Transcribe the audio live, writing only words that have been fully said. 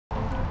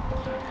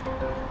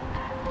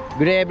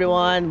Good day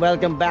everyone,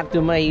 welcome back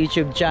to my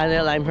YouTube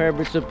channel. I'm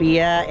Herbert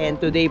Sophia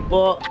and today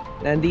po,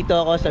 nandito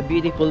ako sa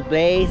beautiful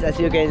place. As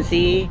you can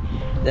see,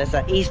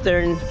 nasa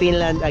Eastern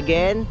Finland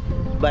again.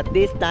 But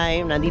this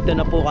time, nandito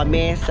na po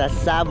kami sa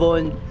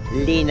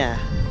Olavinlinna.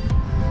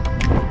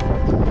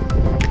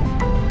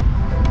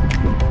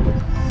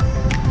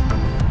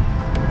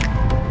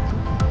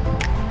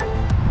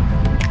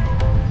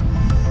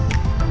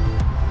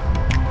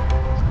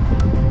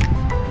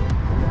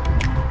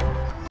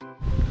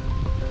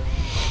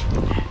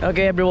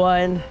 Okay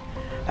everyone,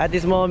 at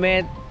this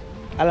moment,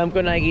 alam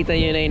ko nakikita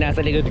nyo na yung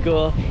nasa likod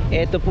ko.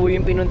 Ito po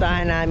yung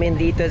pinuntahan namin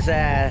dito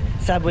sa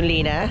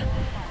Olavinlinna.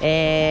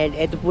 And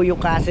ito po yung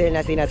castle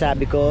na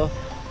sinasabi ko,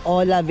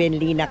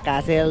 Olavinlinna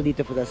Castle,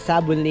 dito po sa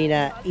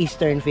Olavinlinna,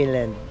 Eastern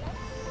Finland.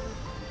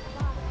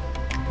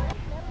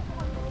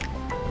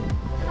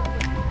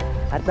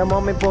 At the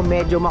moment po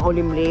medyo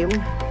makulimlim,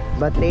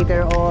 but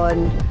later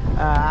on,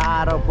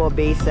 araw po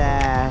based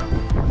sa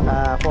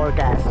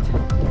forecast.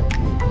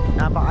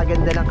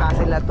 Napakaganda ng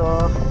castle na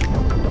to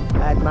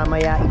at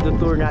mamaya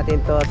itutour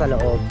natin to sa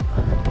loob.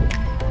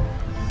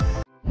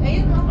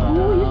 Yun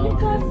yung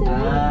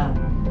castle.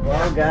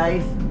 Wow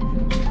guys,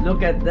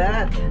 look at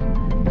that.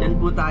 Diyan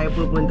po tayo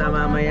pupunta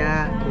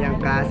mamaya. Yung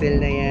castle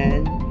na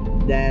yan,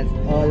 that's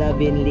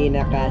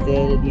Olavinlinna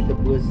Castle dito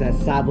po sa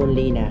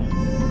Olavinlinna.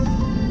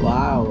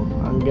 Wow,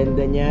 ang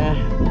ganda niya.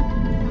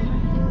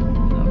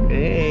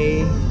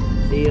 Okay,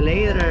 see you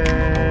later.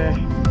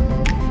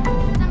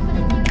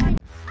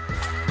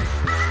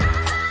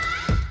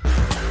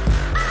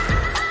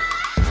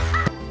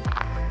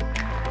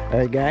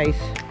 Alright guys,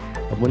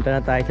 papunta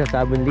na tayo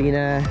sa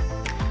Olavinlinna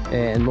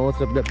and most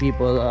of the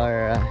people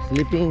are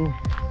sleeping.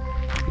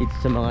 It's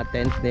sa mga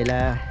tents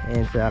nila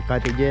and sa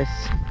cottages.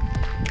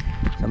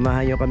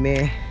 Samahan nyo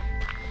kami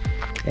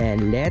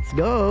and let's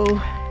go!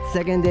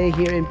 Second day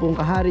here in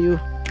Puntahan.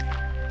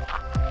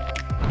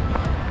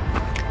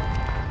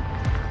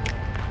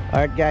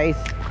 Alright guys,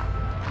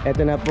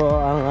 eto na po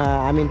ang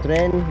aming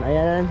train.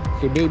 Ayan,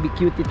 si Baby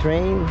Cutie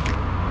Train.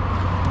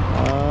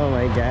 Oh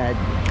my god,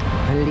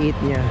 ang liit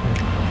niya.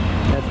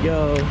 Let's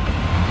go.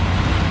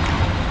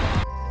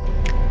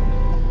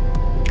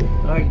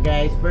 Alright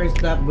guys, first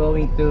stop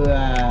going to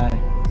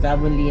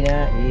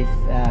Olavinlinna is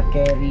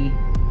Kerry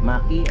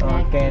Maki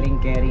or Kering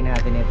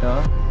natin ito.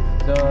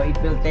 So it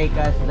will take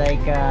us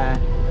like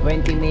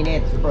 20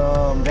 minutes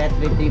from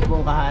Retrieve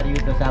Puntahan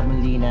to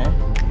Olavinlinna.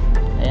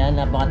 Ayan,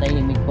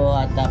 napakatahimik po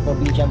at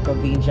probinsya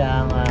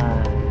ang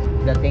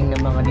dating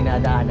ng mga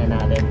dinadaanan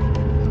natin.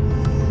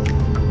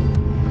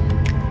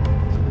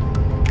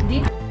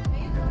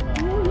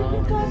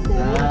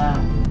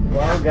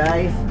 Wow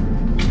guys,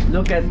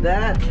 look at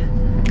that.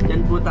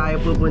 Diyan po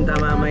tayo pupunta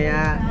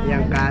mamaya.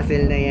 Yung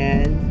castle na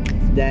yan,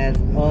 that's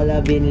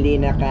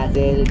Olavinlinna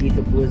Castle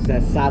dito po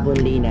sa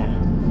Olavinlinna.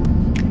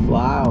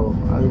 Wow,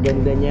 ang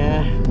ganda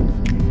niya.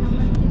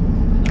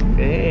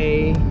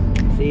 Okay,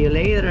 see you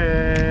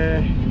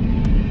later.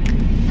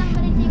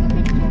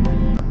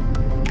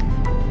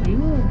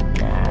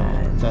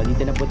 Yan. So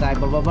dito na po tayo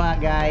bababa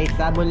guys,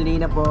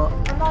 Olavinlinna po.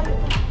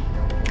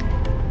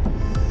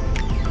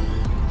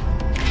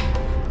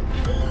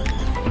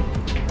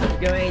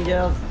 Go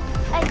Angels.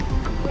 Ay,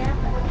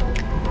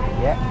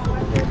 Yeah.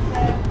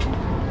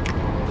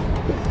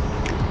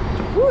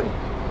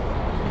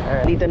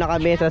 Alright. Dito na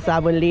kami sa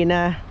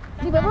Olavinlinna.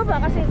 Di ba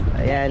ba kasi?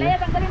 Ayan. Kaya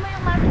tanggalin mo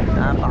yung mask mo.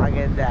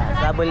 Napakaganda.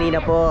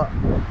 Olavinlinna po.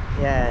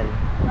 Yan.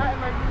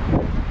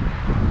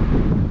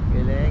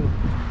 Galing.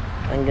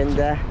 Ang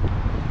ganda.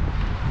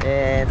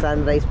 Eh,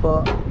 sunrise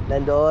po.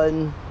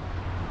 Nandoon.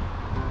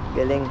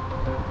 Galing.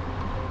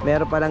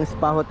 Meron palang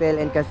spa,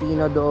 hotel and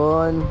casino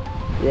doon.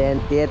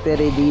 Then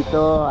theater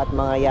dito at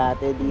mga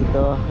yate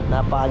dito.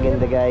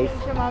 Napakaganda guys.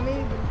 Si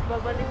mami,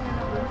 babalik na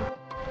naman.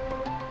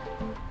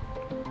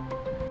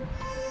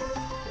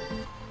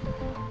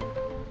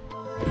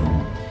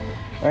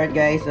 Alright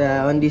guys,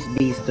 on this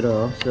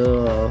bistro,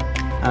 so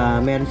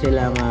meron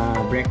silang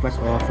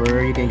breakfast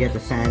offer. You can get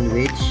a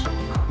sandwich.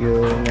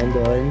 Yung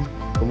nandun,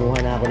 kumuha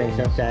na ako ng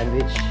isang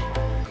sandwich.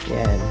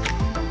 Yan,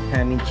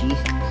 ham and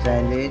cheese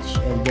sandwich.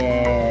 And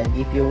then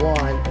if you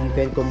want, you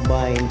can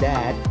combine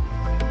that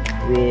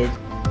with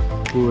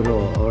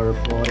puro or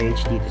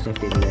porridge dito sa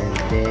Finland.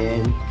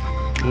 Then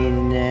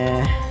in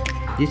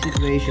this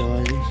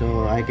situation,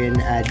 so I can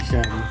add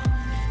some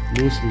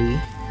muesli.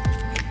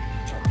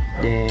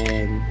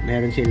 Then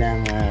meron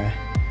silang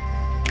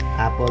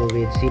apple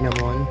with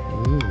cinnamon.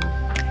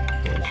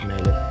 Okay,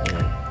 smell it.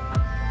 Ayan.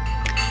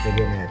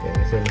 Lagyan natin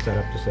kasi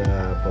masarap to sa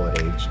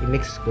porridge.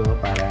 I-mix ko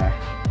para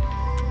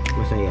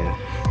masaya.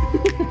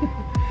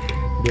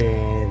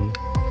 Then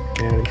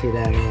meron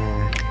silang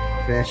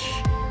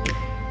fresh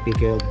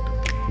pickled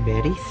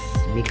berries,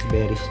 mixed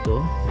berries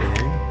to.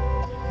 Ayan.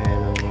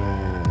 Merong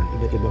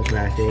iba't ibang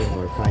klase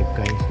or 5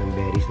 kinds ng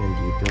berries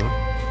nandito.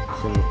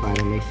 So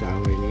para may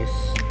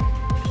sourness.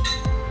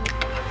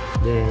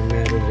 Then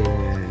meron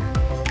din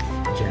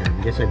jam,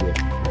 just a bit.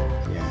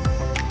 Yeah.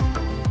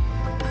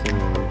 So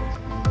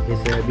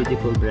It's a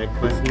beautiful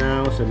breakfast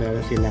now. So meron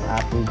silang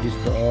apple juice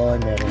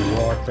doon, meron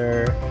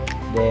water,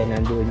 then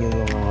nandun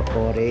yung mga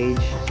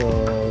porridge. So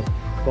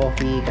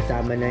coffee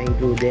kasama na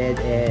included,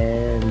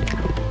 and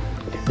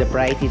the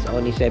price is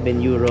only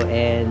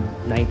 €7.90.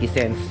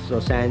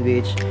 So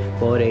sandwich,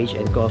 porridge,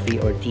 and coffee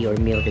or tea or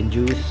milk and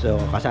juice. So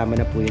kasama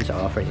na po yun sa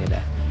offer nila.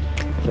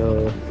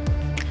 So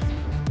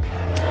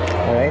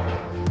alright,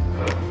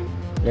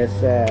 let's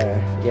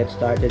get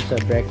started sa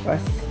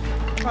breakfast.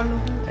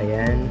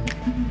 Ayan.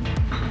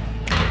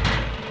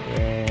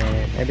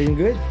 And everything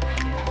good?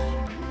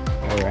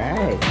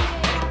 Alright.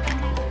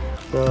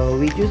 So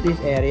we choose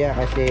this area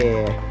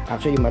kasi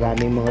actually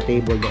maraming mga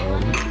table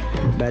doon.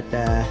 But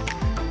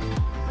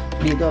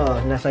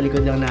dito, nasa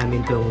likod lang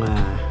namin tong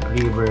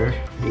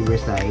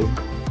riverside.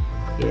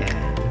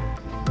 Ayan.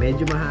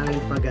 Medyo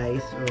mahangin pa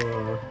guys. So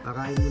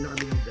kakain muna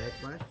kami ng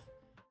breakfast.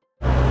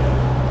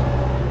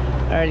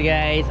 Alright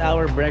guys,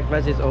 our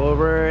breakfast is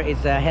over.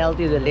 It's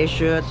healthy,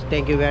 delicious.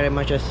 Thank you very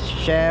much as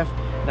chef.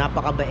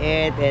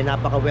 Napakabait and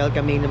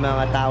napaka-welcoming ng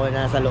mga tao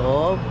na sa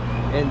loob.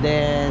 And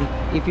then,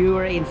 if you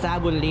were in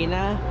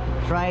Olavinlinna,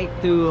 try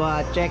to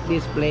check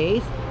this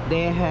place.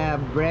 They have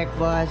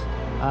breakfast,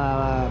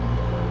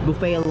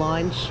 buffet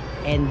lunch,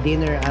 and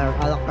dinner a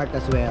la carte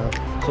as well.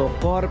 So,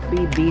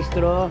 Corpi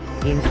Bistro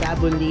in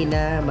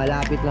Olavinlinna.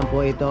 Malapit lang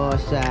po ito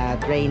sa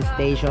train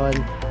station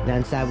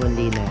ng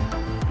Olavinlinna.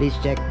 Please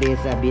check this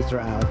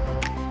bistro out.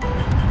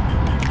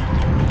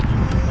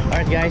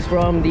 Alright guys,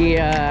 from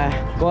the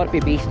Corpi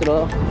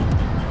Bistro,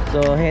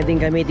 so heading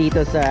kami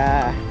dito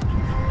sa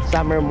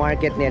summer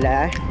market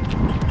nila.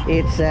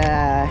 It's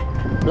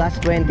plus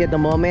 20 at the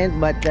moment,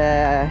 but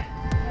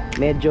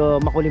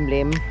medyo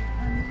makulimlim.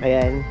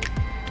 Ayan.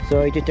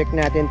 So i-check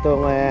natin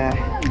tong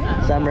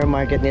summer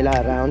market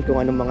nila around,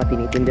 kung anong mga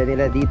tinitinda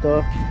nila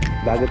dito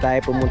bago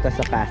tayo pumunta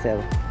sa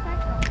castle.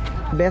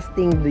 Best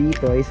thing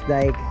dito is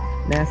like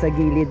nasa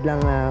gilid lang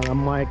ang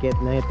market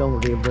na itong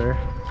river.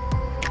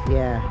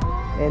 Yeah.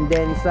 And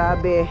then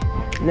sabi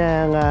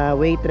ng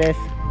waitress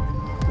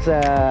sa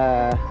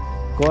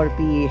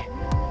Corpi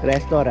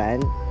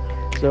restaurant,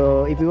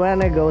 so if you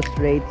wanna go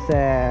straight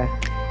sa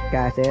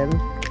castle,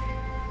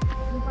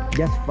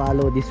 just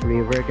follow this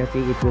river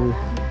kasi it will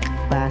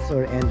pass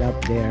or end up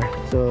there.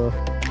 So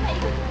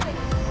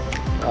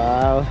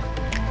wow,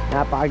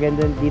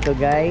 napakaganda dito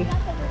guys.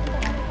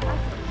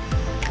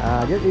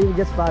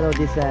 Just follow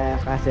this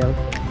castle.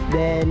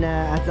 Then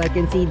as I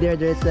can see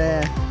there's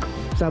a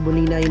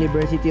Olavinlinna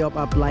University of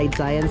Applied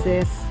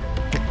Sciences.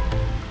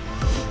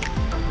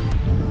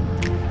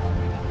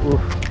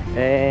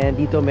 And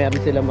dito meron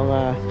sila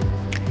mga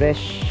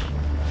fresh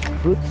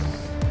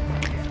fruits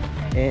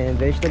and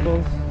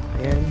vegetables.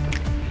 Ayan.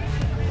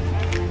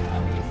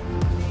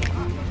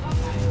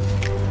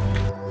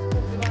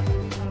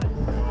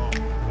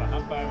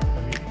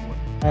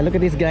 Look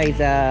at this guys,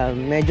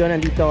 medyo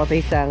nandito ako sa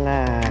isang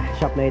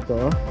shop na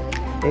ito.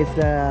 It's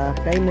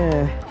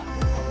kinda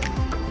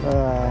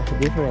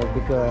different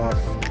because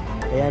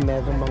ayan,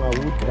 meron mga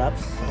wood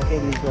crafts.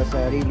 Okay, this was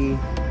really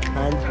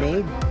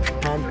handmade,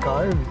 hand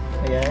carved.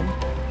 Ayan,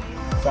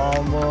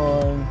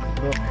 salmon,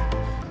 look,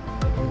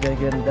 ang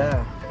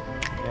ganda.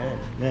 Ayan,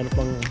 meron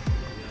pang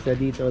isa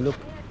dito, look.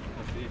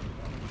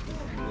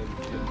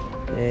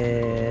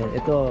 And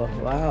ito,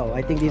 wow,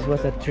 I think this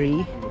was a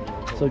tree.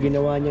 So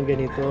ginawa niyang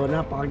ganito,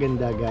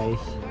 napakaganda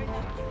guys.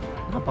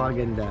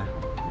 Napakaganda.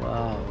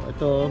 Wow,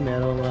 ito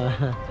merong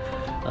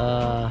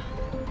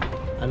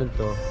ano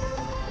to?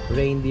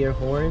 Reindeer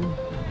horn.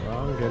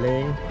 Wow, ang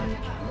galing.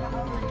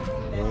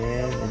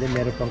 And then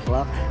meron pang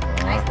clock.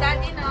 Nice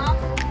daddy, no?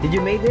 Did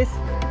you make this?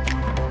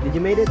 Did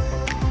you made it?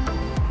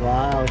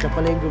 Wow, siya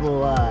pala yung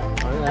gumawa.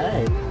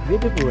 Alright,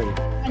 beautiful.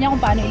 Kanya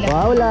kung paano ilagay.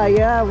 Wow,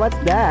 Laya, what's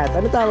that?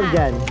 Ano tawag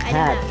dyan?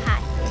 Hat.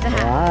 It's a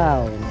hat.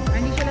 Wow.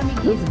 Hindi siya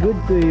lamigin. Looks good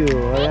to you,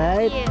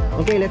 alright? you.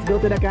 Okay, let's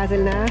go to the castle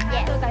na.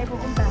 Yes. Ito tayo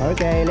pupunta.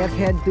 Okay, let's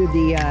head to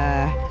the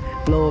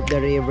flow of the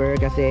river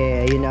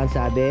kasi yun na ang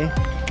sabi.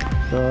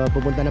 So,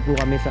 pupunta na po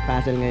kami sa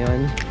castle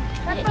ngayon.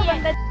 Saan pa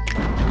banda?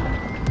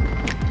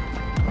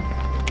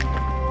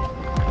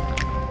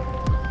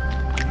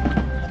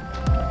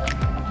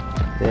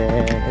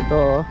 Then,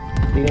 ito,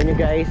 tingnan nyo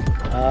guys,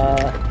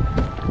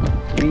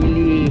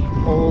 really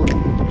old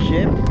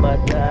ship,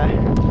 but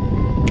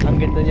ang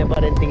ganda niya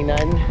pa rin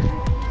tingnan.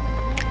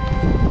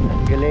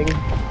 Ang galing,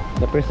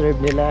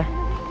 na-preserve nila.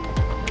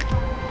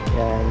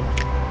 Yan.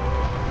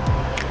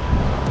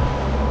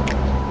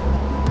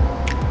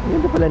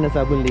 Ganda pala ng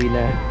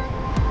Olavinlinna.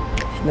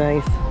 It's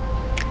nice.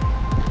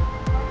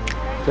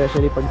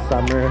 Especially pag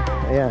summer.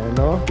 Ayan,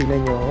 no?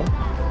 Tingnan nyo.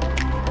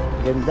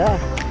 Ganda.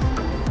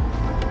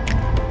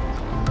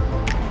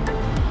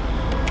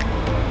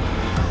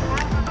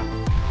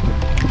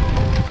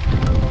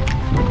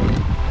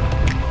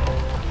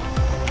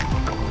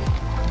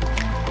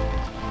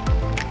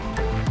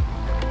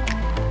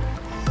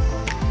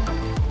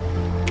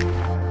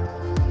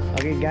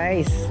 Okay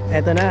guys,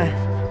 eto na.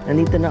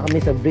 Nandito na kami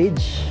sa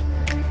bridge.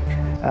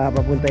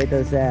 Papunta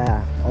ito sa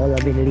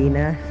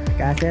Olavinlinna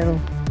Castle.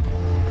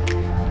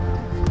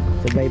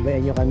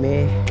 Subaybayan nyo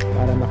kami.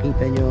 para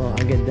makita nyo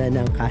ang ganda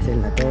ng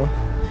castle na to.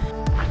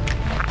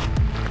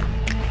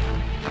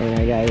 Ayun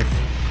na guys,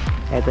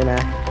 eto na,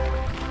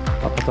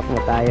 papasok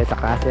na tayo sa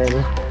castle.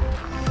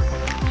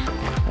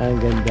 Ang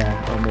ganda,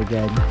 oh my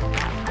god.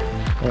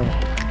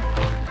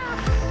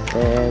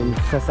 And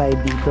sa side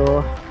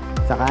dito,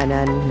 sa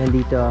kanan,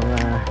 nandito ang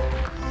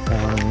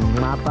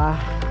mapa.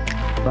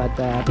 But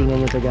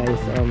tingnan nyo to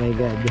guys, oh my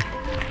god,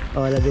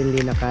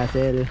 Olavinlinna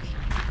Castle.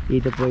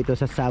 Dito po ito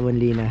sa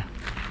Olavinlinna.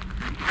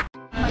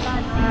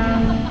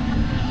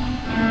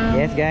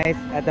 Yes guys,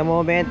 at the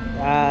moment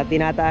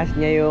tinataas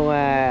niya yung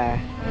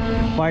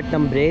part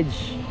ng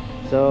bridge.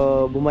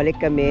 So bumalik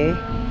kami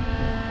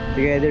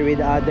together with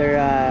other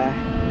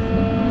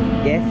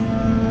guests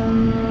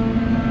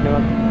na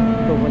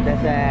magpupunta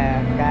sa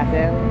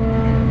castle.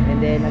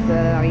 And then as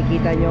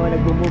nakikita nyo,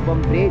 nag-move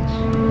ang bridge.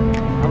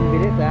 Ang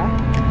bilis ha.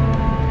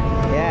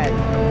 Ayan.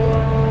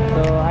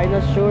 So I'm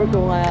not sure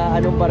kung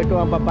anong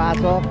barko ang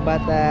papasok,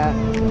 but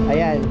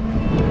ayan,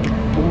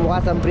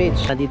 bumukas ang bridge.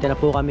 Nandito na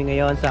po kami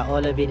ngayon sa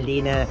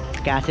Olavinlinna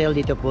Castle,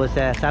 dito po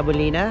sa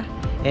Olavinlinna.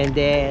 And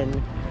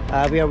then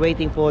we are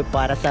waiting po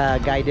para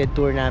sa guided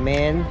tour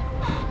namin.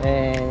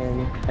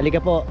 And halika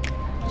po,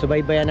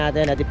 subaybayan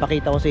natin at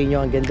ipakita ko sa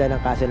inyo ang ganda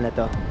ng castle na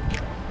to.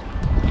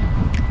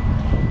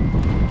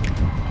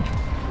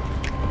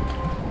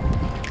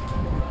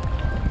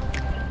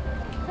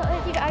 So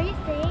are you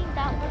saying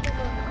that was the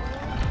door?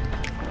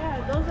 Yeah,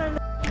 those are the...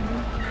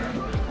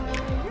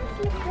 Yes,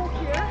 let's go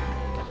here.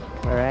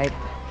 Alright,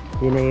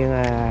 yun na yung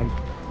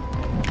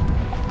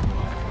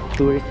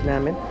tourist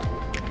namin.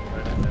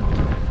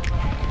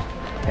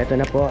 Eto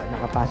na po,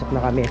 nakapasok na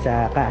kami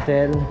sa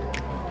castle.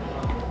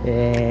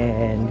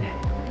 And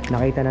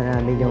nakita na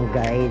namin yung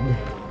guide.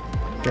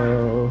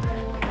 So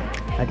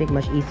I think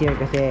much easier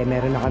kasi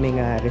meron na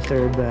kaming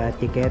reserve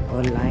ticket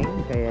online,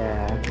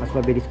 kaya mas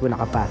mabilis po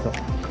nakapasok.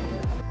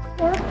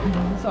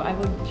 So I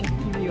will just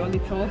give you a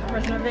little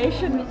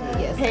reservation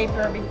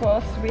paper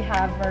because we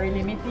have very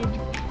limited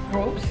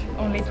groups,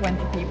 only 20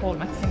 people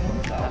maximum.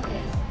 So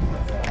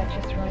I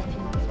just write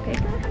in this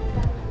paper.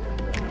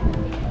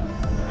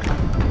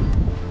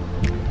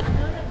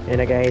 Yan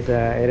na guys,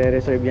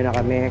 i-reserve nyo na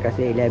kami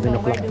kasi 11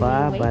 o'clock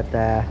pa, but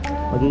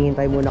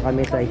maghihintay muna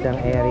kami sa isang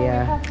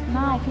area.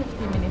 Now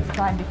 50 minutes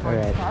time before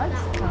it starts.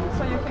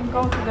 So you can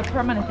go to the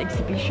permanent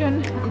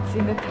exhibition. It's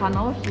in the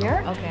tunnel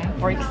here,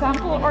 for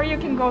example, or you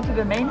can go to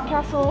the main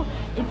castle.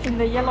 It's in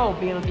the yellow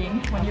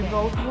building. When you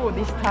go through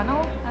this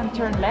tunnel and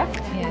turn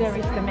left, there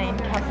is the main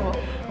castle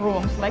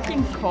rooms like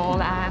King's Hall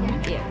and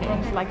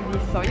rooms like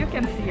this. So you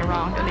can see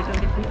around a little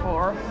bit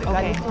before the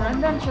guided tour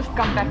and then just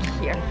come back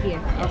here.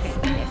 Yes.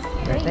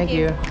 Right, thank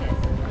you.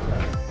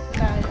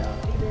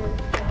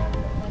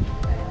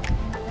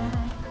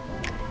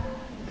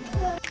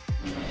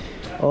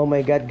 Oh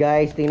my god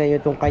guys, tingnan nyo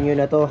itong kanyo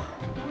na to.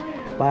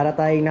 Para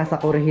tayong nasa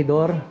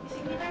korehidor.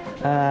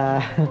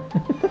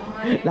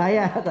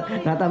 Laya,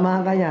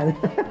 natamaan ka yan.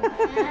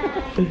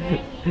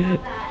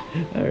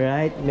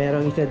 Alright,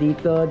 merong isa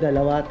dito,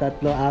 dalawa,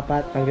 tatlo,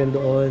 apat, hanggang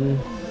doon.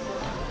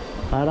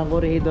 Parang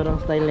korehidor ang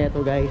style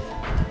nito guys.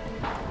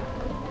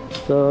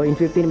 So in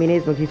 15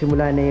 minutes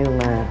magsisimula na yung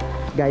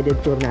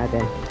guided tour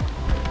natin.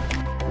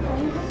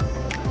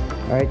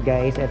 Alright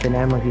guys, eto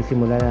na,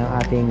 magsisimula na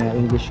ang ating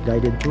English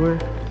guided tour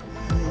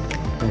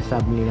ng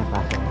Olavinlinna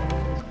Castle.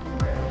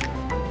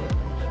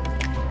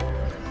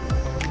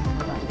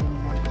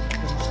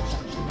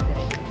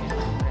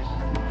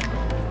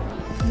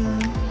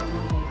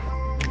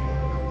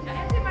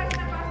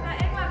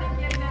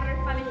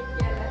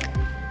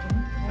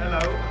 Hello,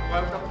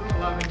 welcome to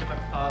Olavinlinna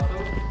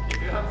Castle. If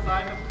you have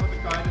signed up for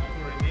the guided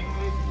tour in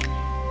English,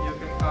 you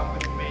can come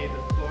with me. The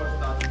tour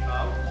starts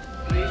now.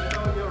 Please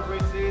show your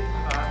receipt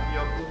and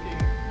your booking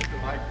to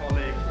my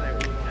colleagues. They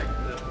will check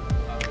the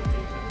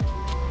application.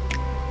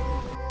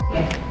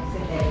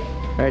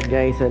 Alright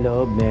guys, sa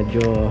loob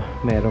medyo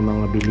merong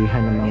mga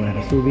bilihan ng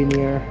mga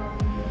souvenir,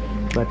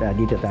 but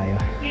dito tayo.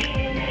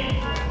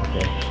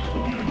 Okay.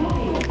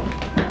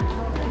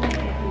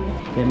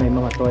 Okay, may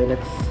mga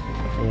toilets.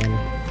 Ayan.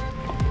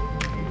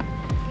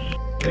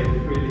 Take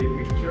really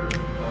pictures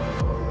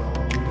of your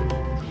own views.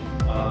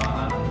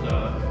 And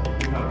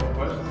if you have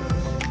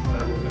questions,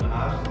 you can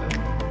ask them.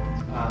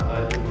 And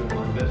I will do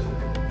my best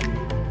to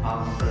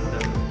answer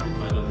them. If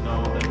I don't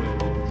know, then we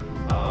will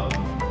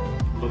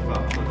look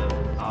after them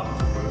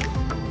afterwards.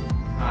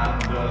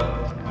 And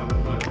I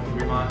would like to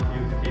remind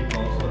you to keep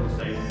also the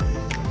safety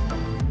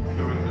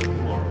during the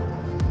tour.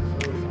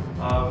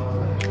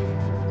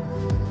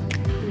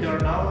 We are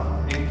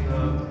now in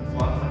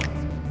one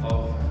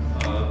of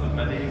the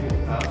medieval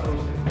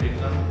castles in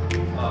Finland.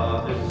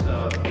 This is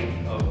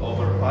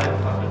over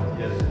 500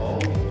 years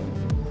old.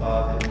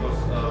 It was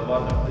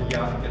one of the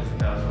youngest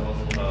castles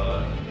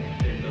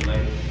in the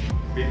late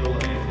Middle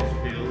Ages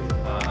built,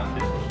 and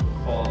this was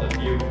called a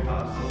new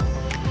castle.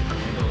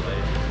 Middle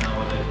Ages,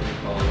 nowadays we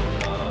call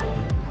it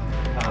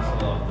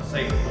Castle of the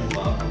Saint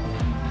Olav.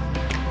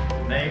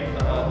 Named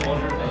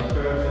modern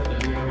church in the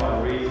nearby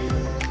region.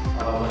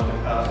 When the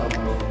castle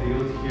was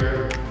built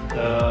here,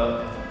 the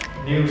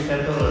new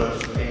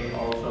settlers came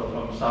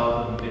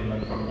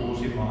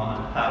Saimaa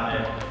and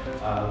Häme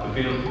to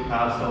build the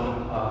castle.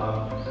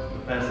 The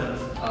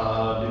peasants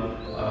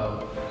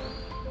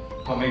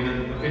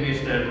committed to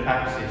finish their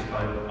taxes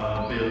by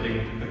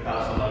building the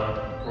castle,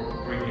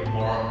 bringing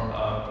more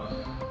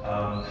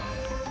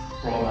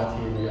raw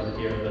material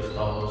here, the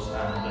stones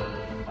and the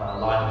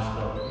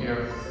limestone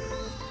here.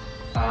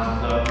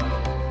 And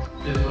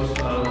this was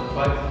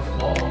quite a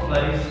small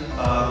place.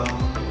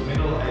 In the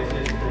Middle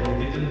Ages, they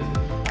didn't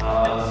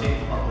sit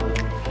on the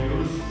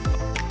pews.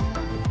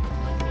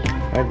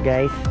 Alright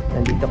guys,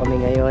 nandito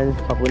kami ngayon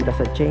papunta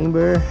sa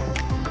chamber.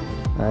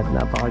 At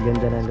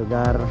napakaganda ng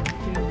lugar.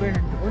 Chamber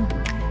doon.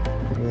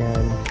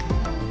 Ayan.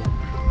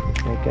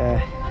 Like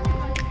a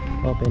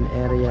open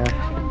area.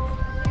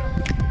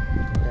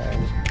 Ayan.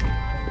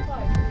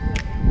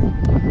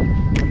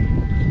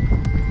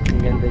 Ang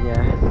ganda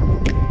niya.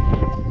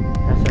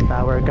 Nasa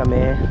tower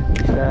kami.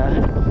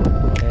 Isa.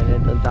 Ayan,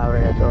 itong tower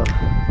na to.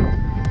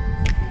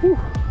 Whew,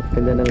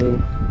 ganda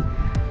ng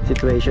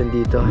situation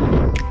dito.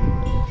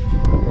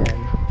 Ayan.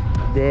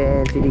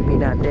 Then, silipin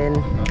natin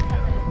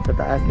sa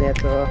taas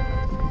nito.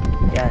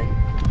 Yan.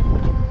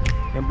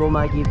 Yan po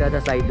makikita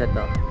sa side na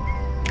to.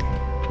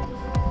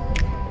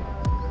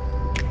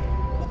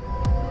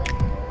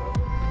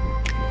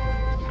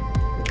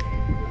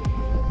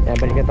 Yan,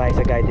 balik na tayo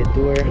sa guided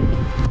tour.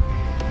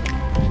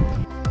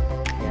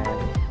 Yan.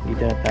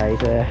 Dito na tayo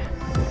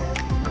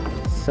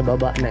sa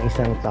baba ng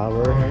isang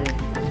tower.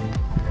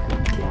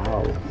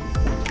 Wow.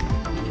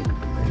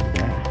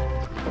 Ganda.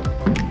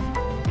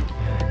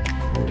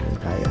 Yan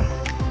tayo.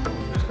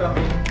 Just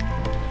coming.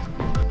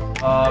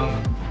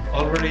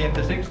 Already in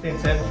the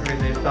 16th century,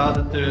 they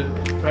started to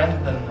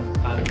strengthen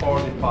and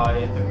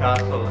fortify the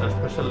castle,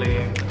 especially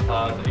in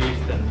the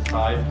eastern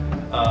side,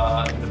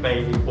 in the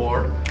bailey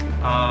fort.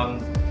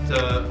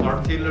 The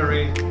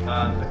artillery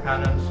and the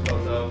cannons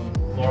got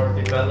more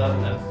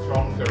developed and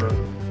stronger,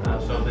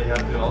 so they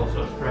had to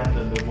also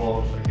strengthen the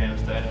walls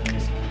against the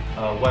enemy's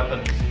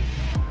weapons.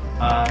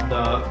 And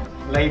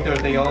later,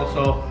 they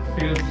also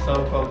built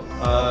so-called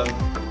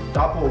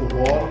double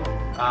wall,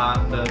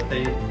 and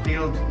they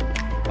filled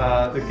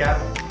the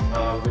gap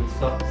with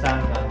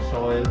sand and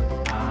soil,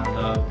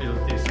 and built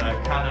these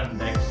cannon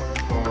decks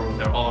for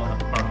their own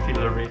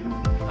artillery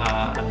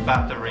and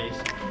batteries.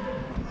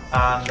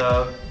 And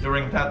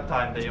during that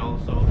time they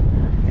also...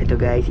 Ito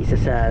guys, isa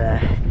sa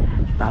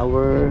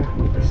tower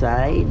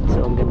side.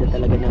 So ang ganda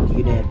talaga ng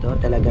view nito.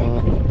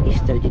 Talagang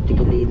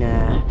strategically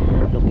na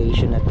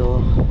location na to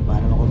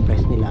para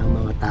makompress nila ang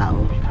mga tao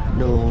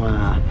noong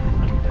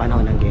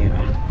panahon ng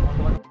gera.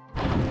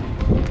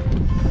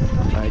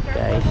 Alright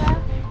guys,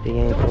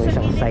 tingnan po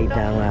isang side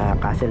ng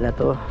castle na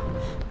to.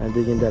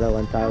 Nandun yung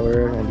dalawang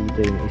tower,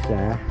 nandito yung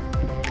isa.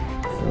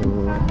 So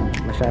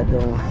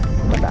masyadong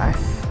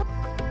mataas.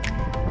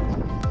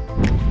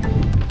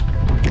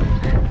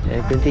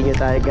 And continue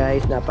tayo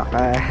guys,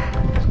 napaka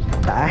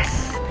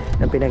taas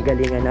ng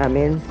pinanggalingan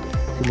namin.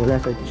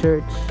 Simula sa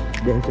church,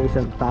 then sa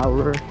isang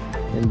tower,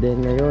 and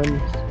then ngayon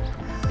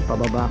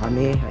pababa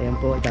kami. Ayan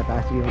po,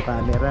 itataas yung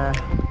camera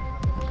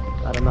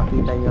para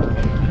makita nyo ang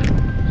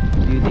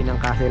beauty ng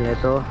castle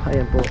nito.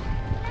 Ayan po,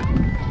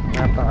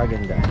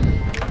 napakaganda.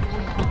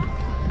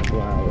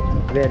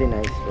 Wow, very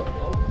nice po.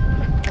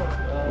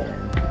 Ayan.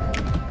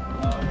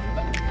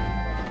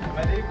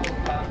 Medieval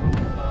castles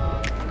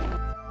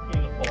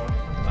kill forts,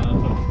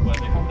 where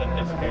they could then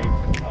escape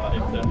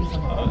if there's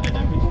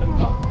enemies that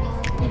come.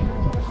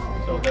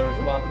 So there is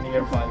one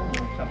nearby,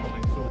 for example,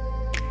 in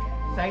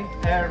Saint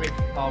Eric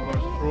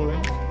Tower's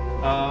ruins.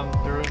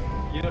 There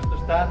used to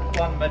stand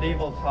one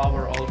medieval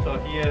tower also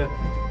here,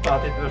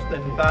 but it was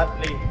then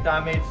badly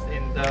damaged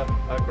in the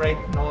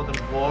Great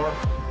Northern War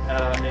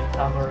in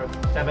summer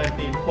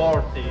 1714.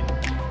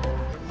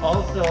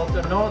 Also,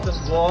 the northern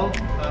wall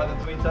that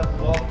we just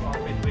walked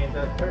on between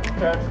the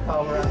church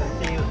tower and the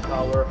steel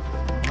tower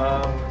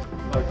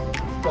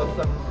got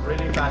some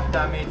really bad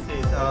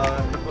damages.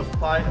 It was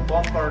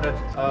bombarded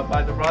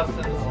by the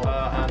Russians,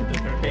 and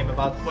there came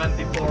about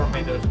 24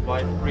 meters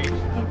wide breach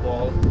in the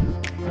wall.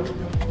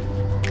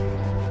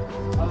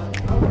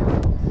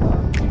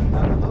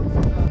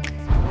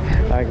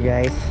 Alright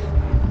guys,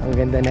 ang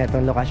ganda na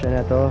itong lokasyon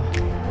na to.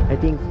 I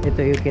think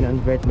ito yung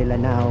kinonvert nila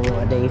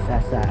nowadays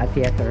as a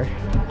theater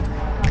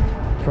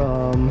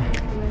from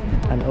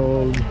an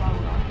old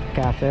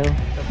castle.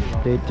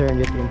 They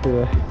turned it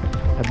into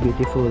a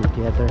beautiful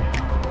theater.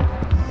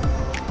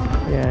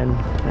 Yan,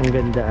 ang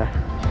ganda.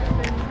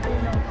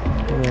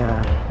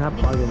 Yeah,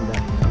 napakaganda.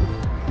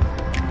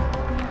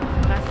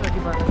 Kaso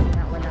diba kasi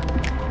na walang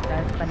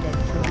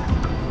pandemic.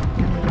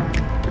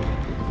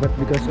 But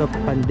because of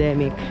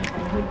pandemic,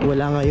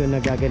 wala ngayon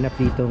nagaganap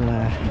ditong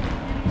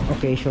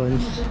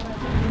occasions.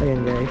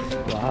 Ayan guys,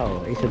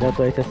 wow, isa daw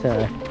to, isa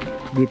sa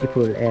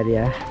beautiful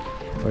area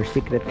or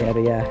secret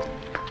area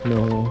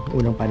nung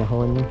unang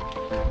panahon.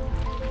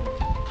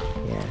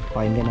 Ayan,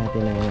 pakinggan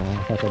natin ang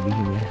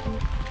sasabihin niya.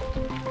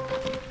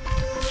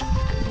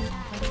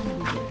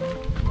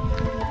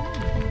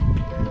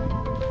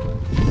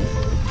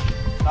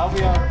 Now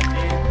we are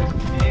in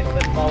the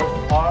easternmost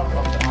part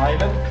of the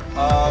island.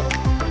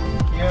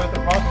 Here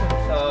the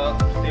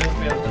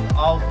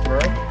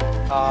work,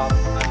 and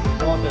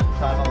the water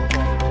channel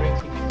for the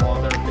drinking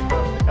water,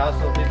 because the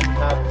castle didn't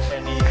have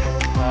any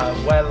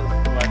well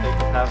where they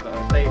could have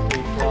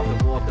safely drawn the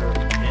water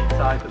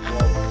inside the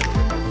wall, as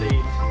you can see.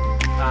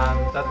 And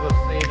that was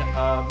then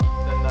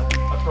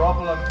a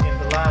problem in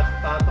the last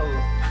battle,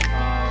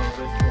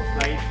 which was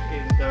late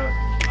in the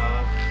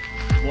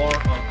war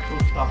of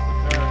Gustav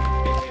I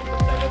in the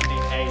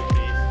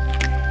 1780s.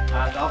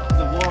 And after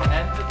the war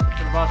ended,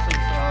 the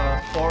Russians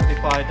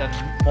fortified and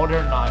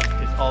modernized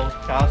this old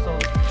castle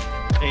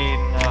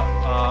in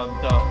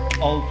the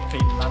old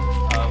Finland,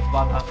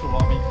 Vanha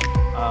Suomi,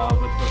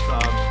 which was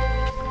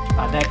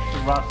annexed to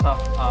Russia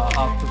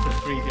after the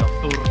Treaty of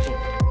Turku.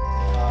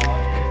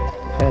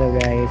 Hello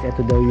guys,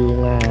 ito daw yung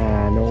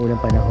noong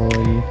unang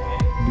panahon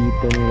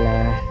dito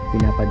nila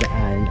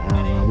pinapadaan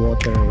ang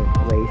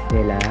waterways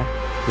nila,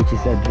 which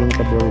is a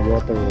drinkable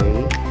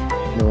waterway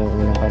noong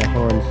unang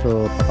panahon.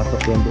 So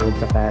papasok yan doon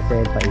sa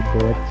castle,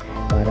 paikot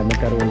para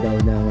magkaroon daw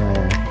ng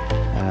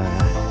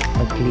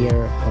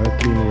clear or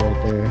clean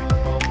water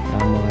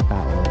ang mga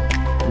tao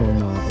noong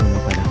mga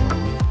unang panahon.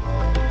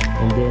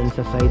 And then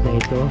sa side na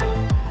ito,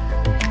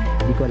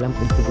 hindi ko alam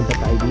kung pupunta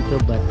tayo dito,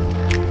 but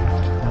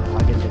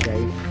napakaganda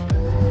guys.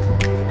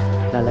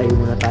 Lalayo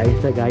muna tayo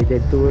sa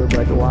guided tour,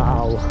 but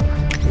wow,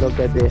 look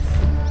at this,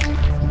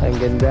 ang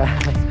ganda.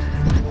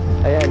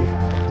 Ayan,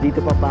 dito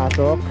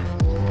papasok,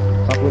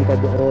 papunta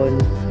doon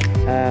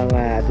ang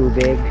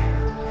tubig.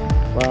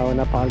 Wow,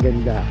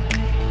 napakaganda,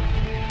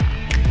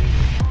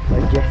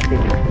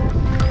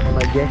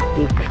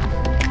 majestic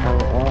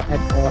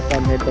at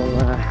awesome itong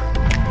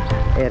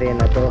area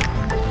na to.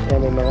 Ayan,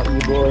 may mga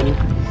ibon,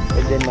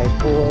 and then may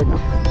food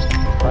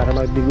para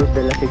magbigos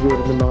dala siguro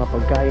ng mga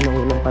pagkain ng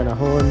unang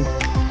panahon.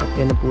 At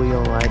yan po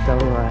yung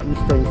isang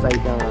eastern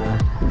side ng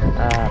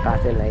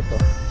castle na ito.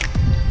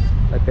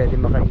 At pwede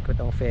makaikot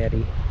ang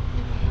ferry.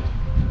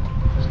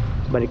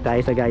 Balik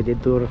tayo sa guided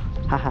tour.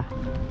 Haha.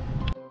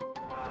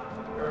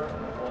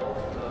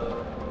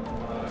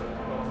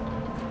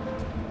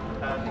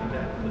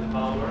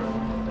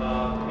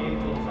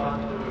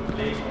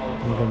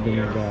 Ang ganda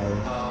niya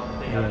guys.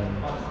 Ayan.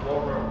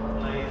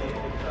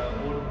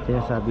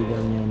 Sinasabi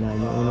daw niya na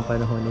yung unang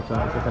panahon ito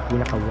isa sa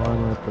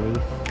pinaka-warmer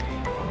place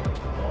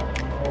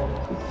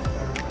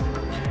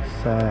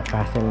sa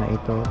castle na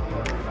ito.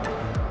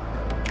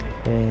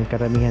 And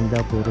karamihan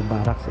daw puro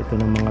barracks ito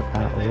ng mga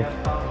tao.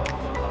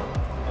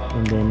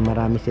 And then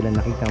marami sila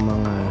nakita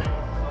mga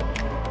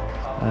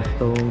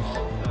stones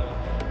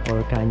or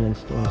canyon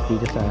stones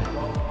dito sa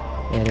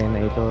area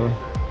na ito.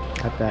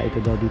 At ito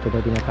daw, dito daw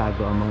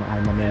tinatago ang mga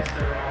armaments.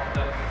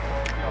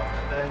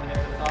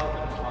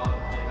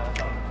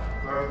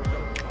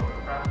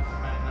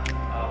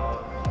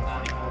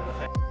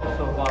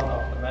 Also one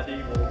of the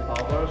medieval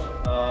towers.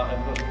 It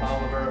was,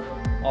 however,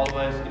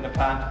 always in a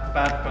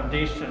bad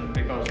condition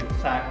because it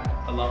sank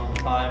a long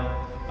time.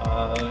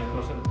 It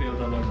wasn't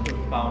built on a good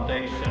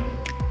foundation,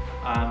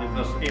 and it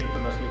was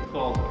infamously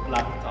called the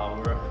Black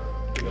Tower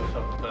because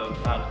of the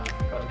bad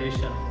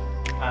condition.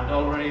 And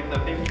already in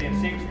the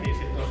 1560s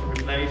it was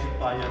replaced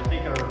by a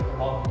thicker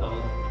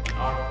model, an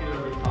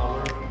artillery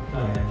tower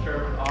that the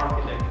German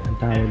architect. Ang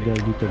tawag daw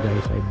dito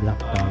guys ay Black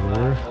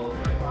Tower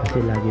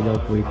kasi lagi daw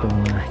po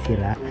itong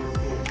sira.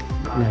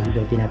 Lagi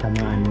daw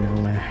tinatamaan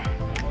ng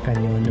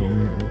kanyo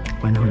noong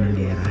panahon ng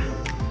gera.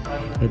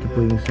 Ito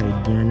po yung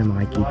side niya na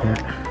makikita.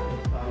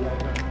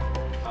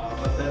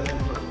 But then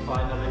it was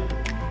finally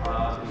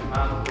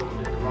dismantled in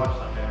the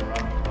Russian era.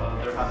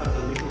 There happened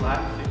a little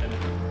accident.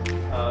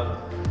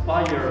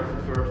 Fire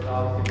burst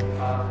out in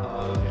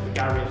the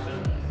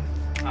garrison,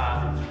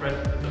 and it spread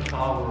to the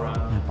tower, and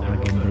there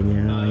was Napakaganda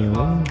niya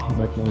ngayon.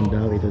 Ba't noon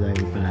daw ito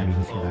dahil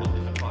palaging sira. in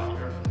the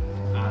fire.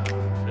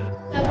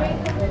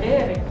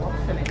 Erik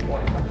Lapselin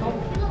poika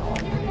Tommi.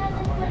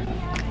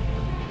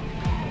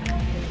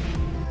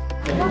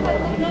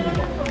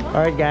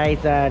 Alright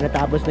guys,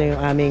 natapos na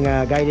yung aming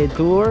guided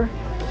tour.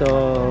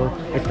 So,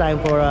 it's time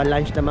for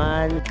lunch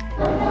naman.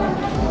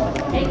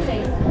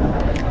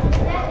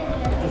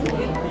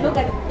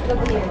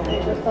 Look here.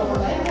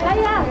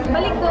 Kaya,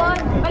 balik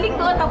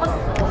doon, tapos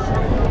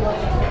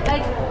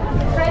like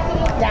try to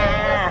look.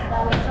 Yeah.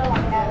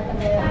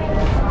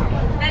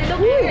 And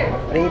look here.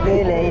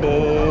 Pretty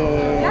lady.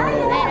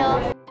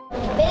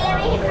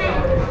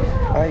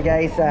 Alright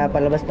guys,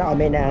 palabas na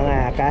kami ng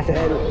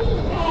castle.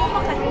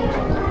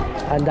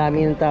 Ang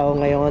dami ng tao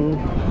ngayon.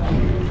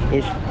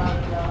 It's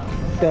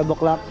 12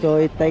 o'clock,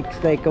 so it takes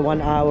like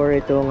 1 hour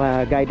itong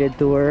guided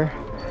tour.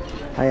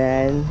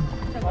 Ayan.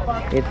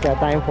 It's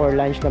time for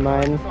lunch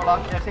naman.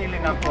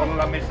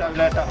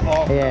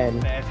 Ayan.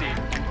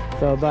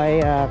 So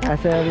bye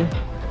castle.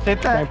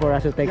 Time for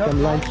us to take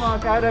some lunch.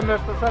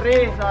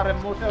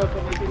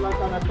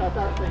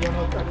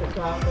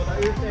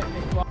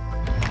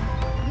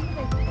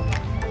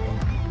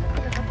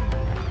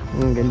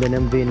 Ang ganda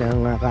ng view ng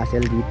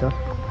castle dito.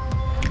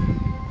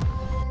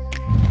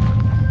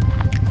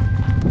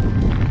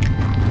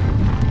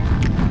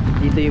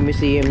 Dito yung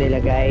museum nila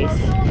guys.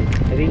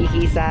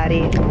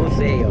 Rihisari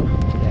Museo.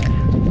 Yeah.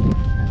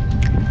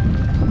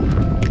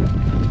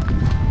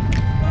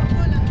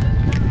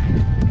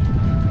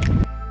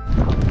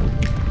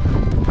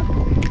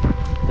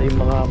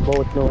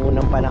 boat noong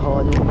unang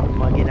panahon,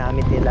 mga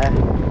ginamit nila.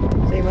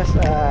 Same as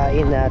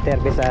in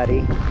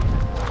Terbesari.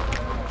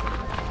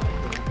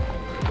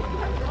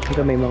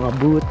 Ito may mga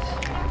booths,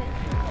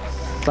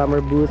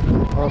 summer booth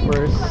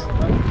offers.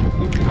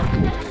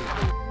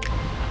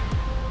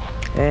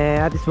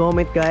 At this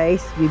moment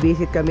guys,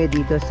 visit kami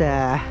dito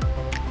sa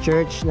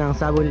church ng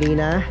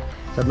Olavinlinna.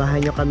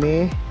 Samahan nyo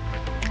kami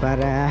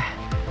para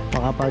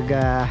makapag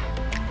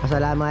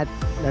pasalamat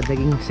na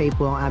naging safe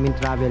po ang aming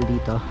travel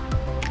dito.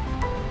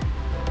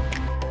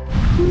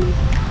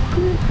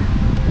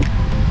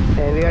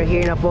 And we are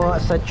here na po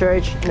sa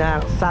church ng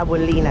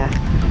Olavinlinna.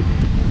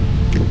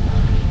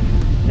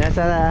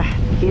 Nasa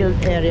hill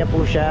area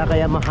po siya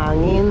kaya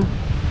mahangin.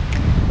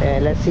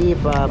 Let's see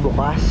if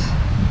bukas.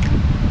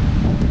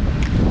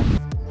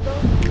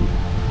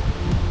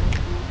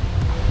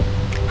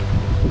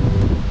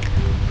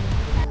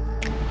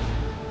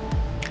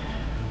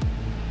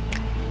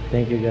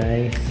 Thank you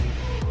guys.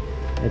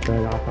 Ito,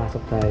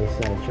 nakapasok tayo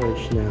sa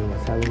church ng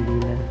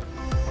Olavinlinna.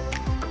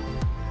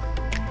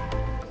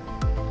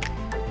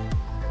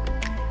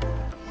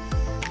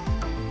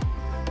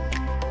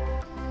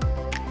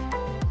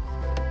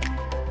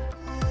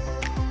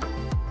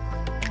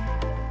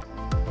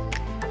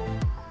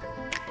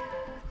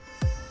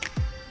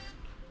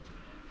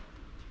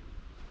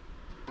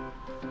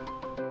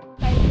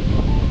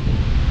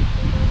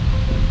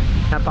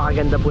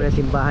 Napakaganda po na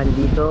simbahan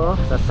dito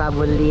sa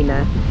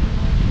Olavinlinna,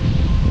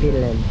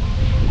 Finland.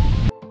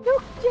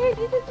 Look, Jay,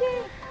 dito,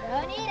 Jay.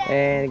 Don't eat it.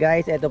 And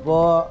guys, ito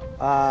po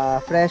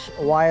fresh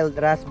wild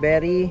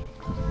raspberry.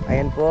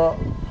 Ayan po.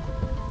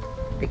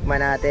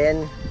 Tikman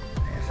natin.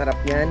 Sarap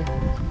niyan.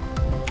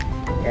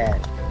 Yan.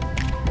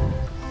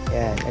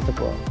 Yan, ito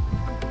po.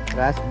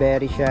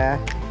 Raspberry siya.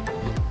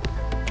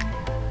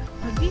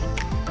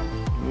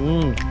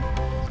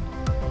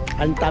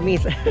 Ang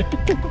tamis.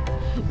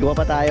 Gawa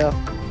pa tayo.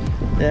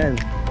 Yan.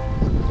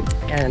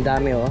 Yan, ang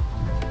dami oh.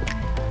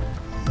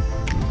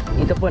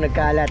 Ito po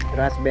nagkalat,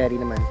 raspberry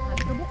naman.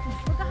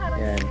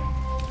 Yan.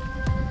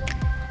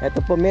 Ito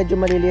po medyo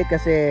maliliit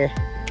kasi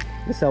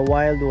sa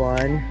wild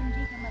one.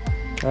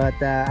 At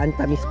ang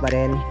tamis pa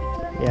rin.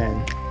 Yan.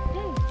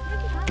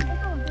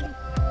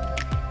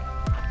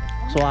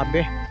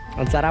 Suabe.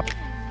 Ang sarap.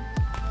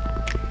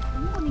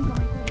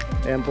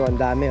 Ayan po, ang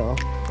dami oh.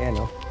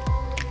 Ayan oh.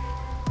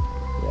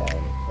 Yan.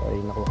 Sorry,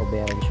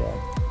 nakukuberan siya.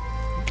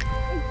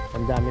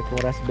 Ang dami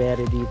pong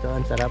raspberry dito.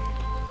 Ang sarap.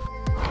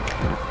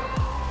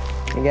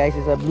 And guys,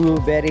 it's a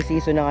blueberry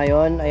season na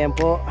ngayon. Ayan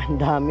po, ang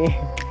dami.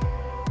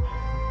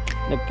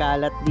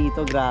 Nagkalat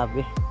dito,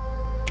 grabe.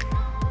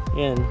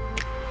 Ayan.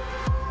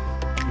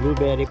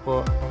 Blueberry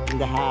po in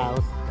the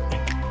house.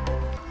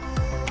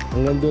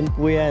 Hanggang doon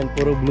po yan,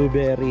 puro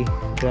blueberry.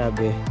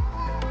 Grabe.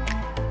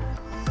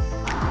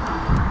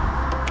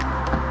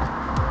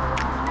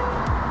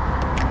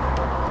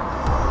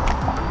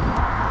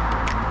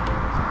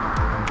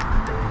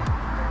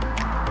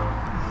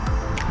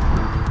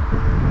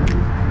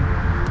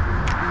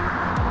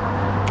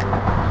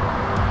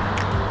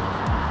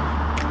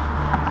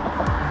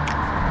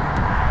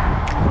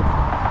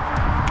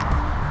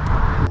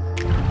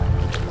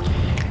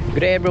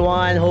 Good day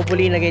everyone,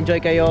 hopefully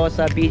nag-enjoy kayo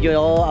sa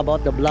video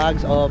about the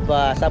vlogs of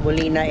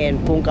Olavinlinna and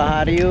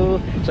Puntahan.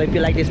 So if you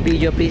like this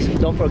video, please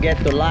don't forget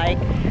to like,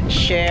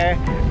 share,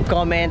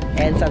 comment,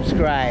 and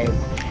subscribe.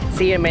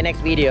 See you in my next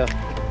video.